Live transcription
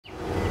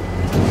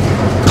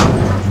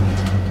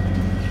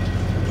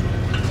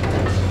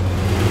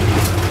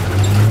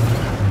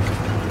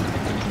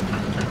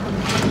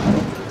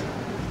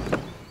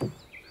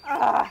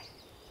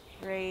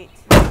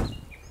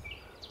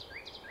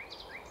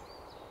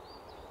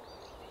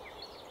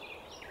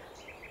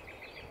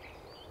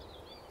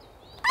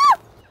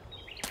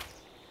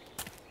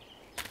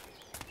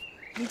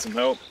Need some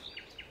help?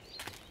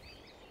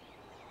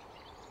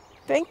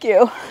 Thank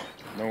you.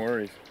 No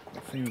worries.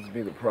 That seems to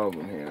be the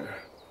problem here.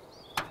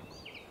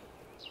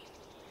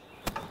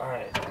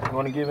 Alright, you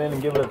want to give in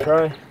and give it a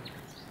try?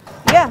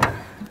 Yeah.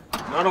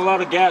 Not a lot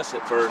of gas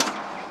at first.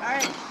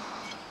 Alright.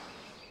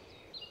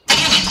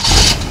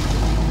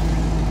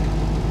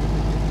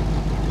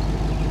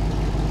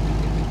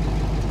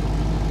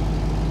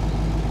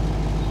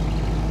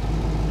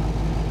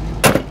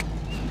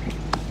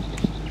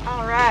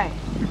 Alright.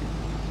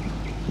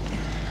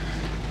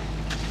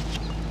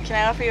 Can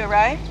I offer you a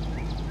ride?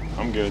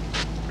 I'm good.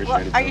 Appreciate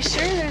Well, it. are you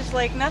sure there's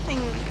like nothing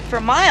for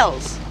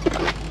miles?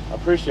 I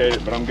appreciate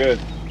it, but I'm good.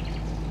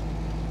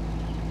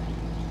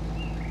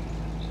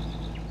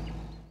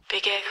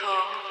 Big Echo,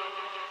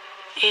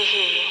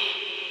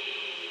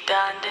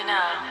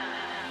 Dandina,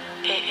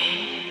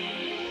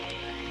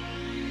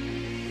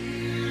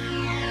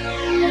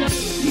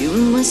 You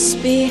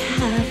must be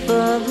half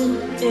of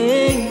an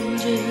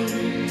angel.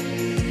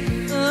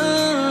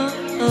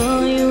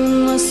 Oh, you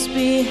must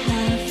be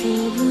half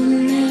of a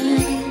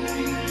man.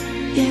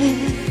 Yeah.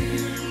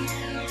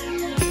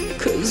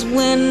 'Cause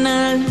when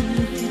I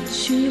look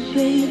at you,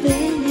 baby,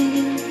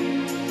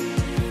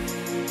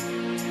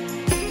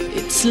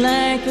 it's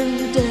like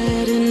I'm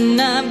dead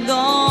and I've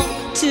gone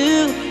to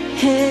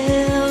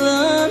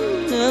heaven.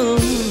 No,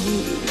 you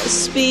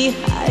must be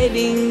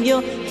hiding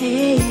your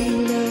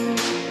halo.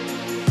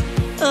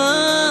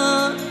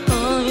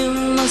 Oh, you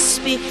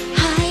must be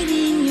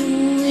hiding your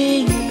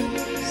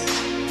wings.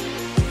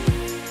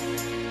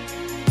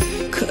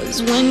 'Cause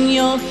when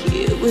you're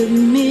here with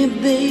me,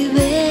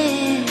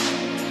 baby,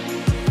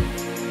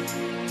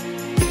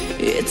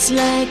 it's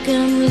like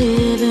I'm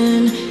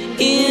living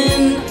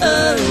in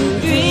a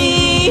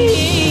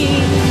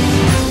dream.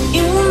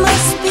 You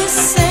must be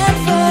sent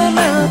from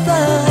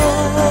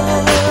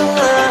above,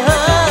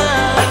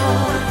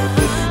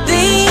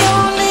 the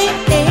only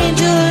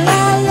angel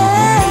I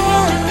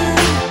love.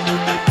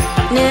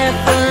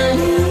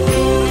 Nephillim.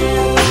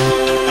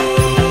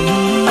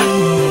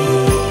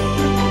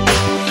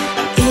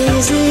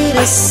 Is it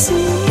a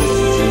sin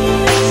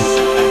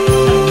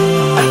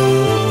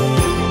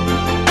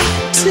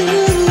to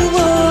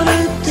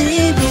wanna be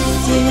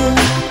with you?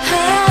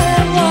 I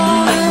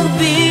wanna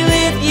be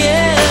with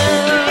you.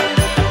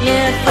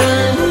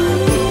 Nephillim.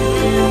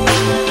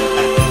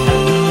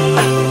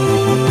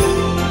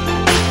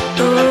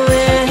 Oh,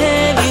 where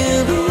have you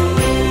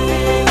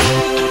been?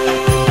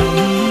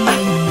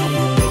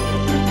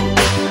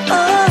 All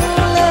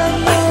of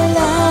my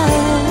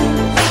life,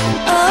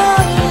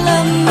 all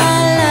of my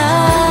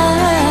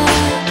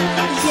life,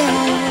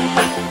 yeah.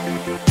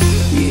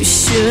 You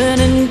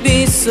shouldn't be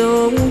so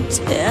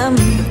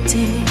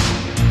tempting.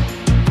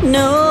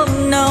 No,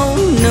 no,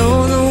 no,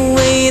 the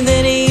way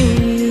that you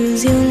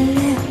use your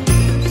lips,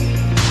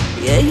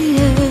 yeah,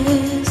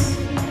 yes.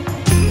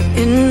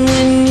 And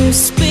when you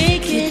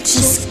speak, it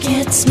just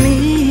gets me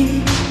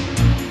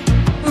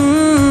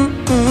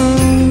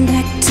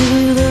back to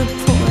the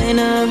point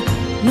of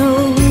no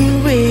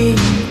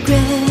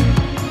regret.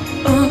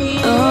 Oh,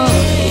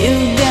 you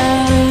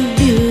got a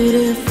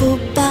beautiful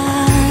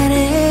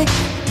body.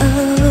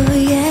 Oh,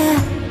 yeah.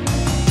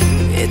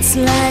 It's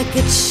like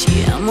it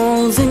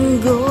shimmers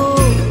in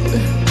gold.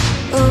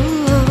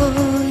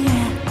 Oh,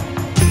 yeah.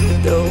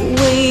 The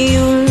way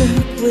you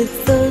look with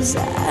those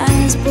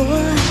eyes,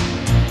 boy,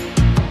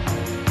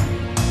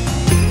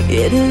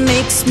 it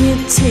makes me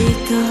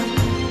take off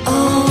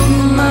all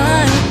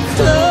my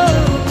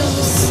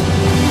clothes.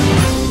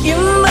 You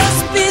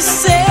must be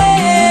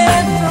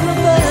sent from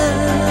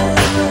above.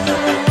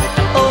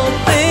 Oh,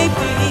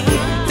 baby,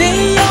 the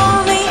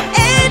only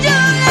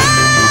angel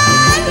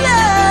I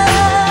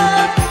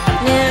love.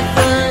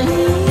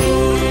 Nephillim.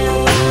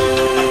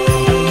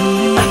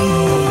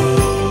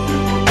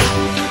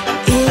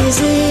 Is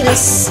it a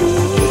sin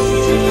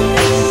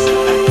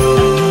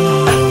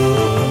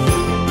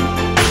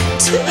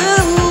to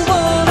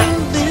wanna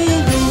be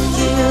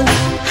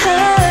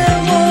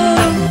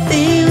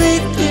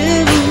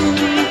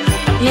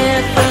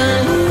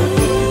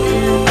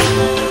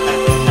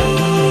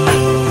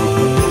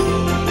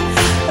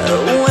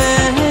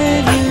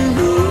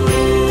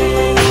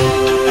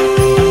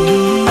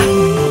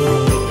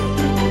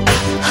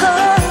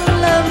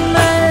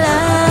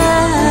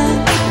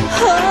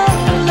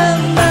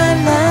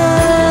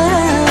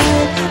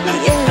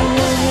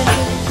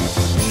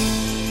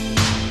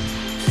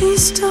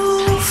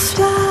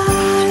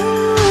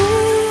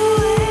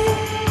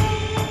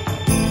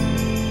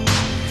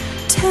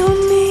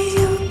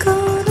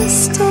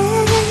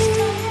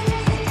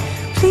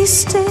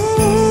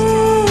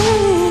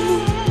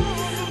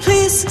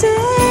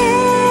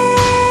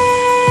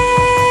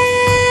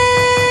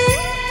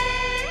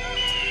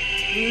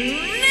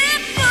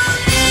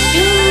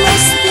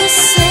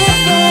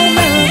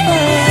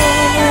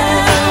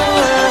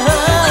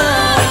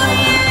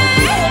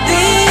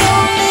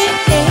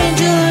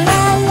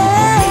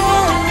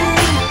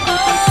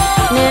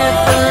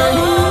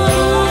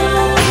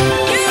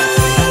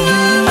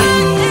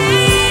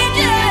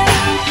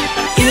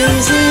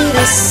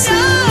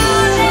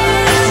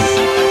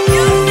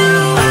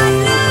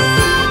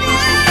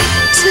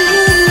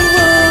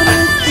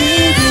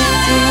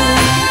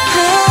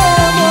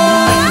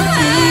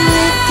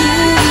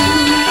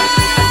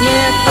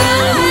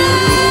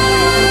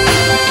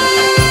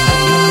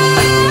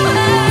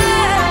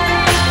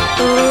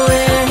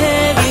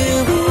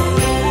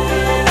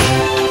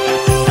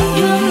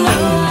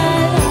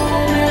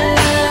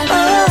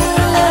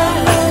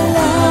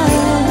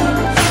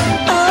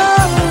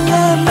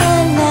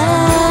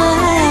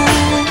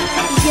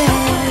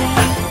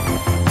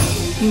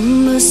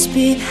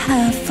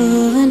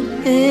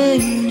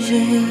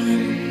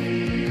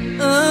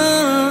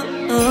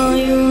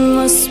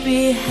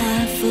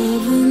half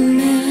of a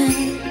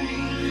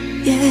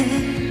man,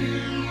 yeah.